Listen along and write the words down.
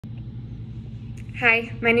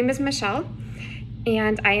Hi, my name is Michelle,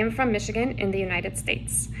 and I am from Michigan in the United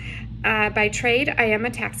States. By trade, I am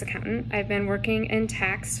a tax accountant. I've been working in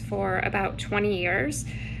tax for about 20 years,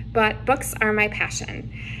 but books are my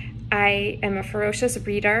passion. I am a ferocious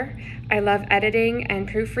reader. I love editing and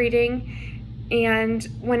proofreading, and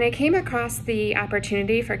when I came across the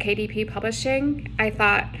opportunity for KDP Publishing, I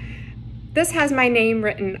thought, this has my name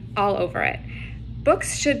written all over it.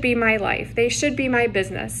 Books should be my life. They should be my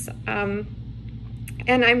business.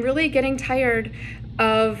 And I'm really getting tired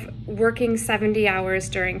of working 70 hours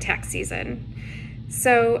during tax season.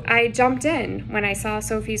 So I jumped in when I saw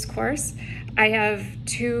Sophie's course. I have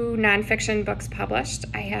 2 nonfiction books published.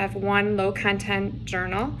 I have 1 low-content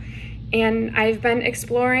journal, and I've been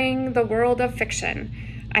exploring the world of fiction.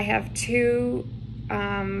 I have 2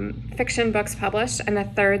 fiction books published and a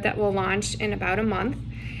 3rd that will launch in about a month.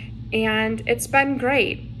 And it's been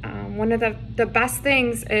great. One of the best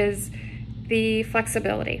things is the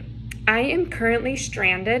flexibility. I am currently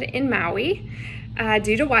stranded in Maui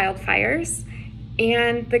due to wildfires.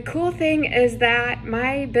 And the cool thing is that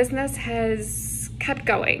my business has kept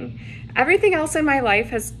going. Everything else in my life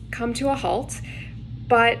has come to a halt,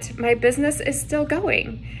 but my business is still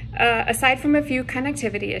going. Aside from a few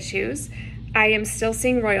connectivity issues, I am still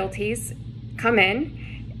seeing royalties come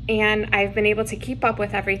in, and I've been able to keep up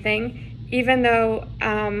with everything, even though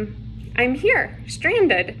I'm here,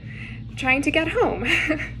 stranded, trying to get home.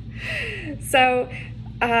 So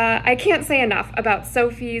I can't say enough about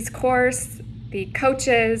Sophie's course, the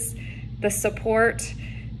coaches, the support,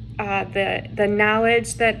 the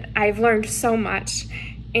knowledge that I've learned so much,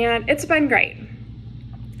 and it's been great.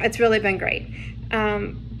 It's really been great.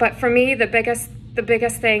 But for me, the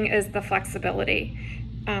biggest thing is the flexibility.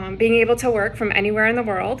 Being able to work from anywhere in the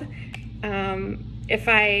world. If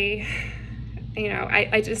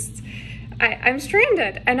I'm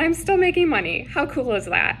stranded and I'm still making money. How cool is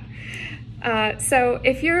that? So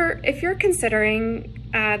if you're considering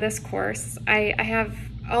this course, I have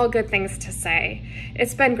all good things to say.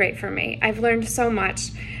 It's been great for me. I've learned so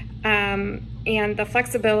much, and the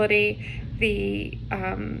flexibility, the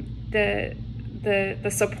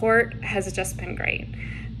support has just been great.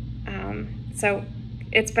 So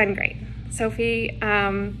it's been great. Sophie,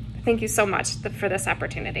 thank you so much for this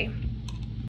opportunity.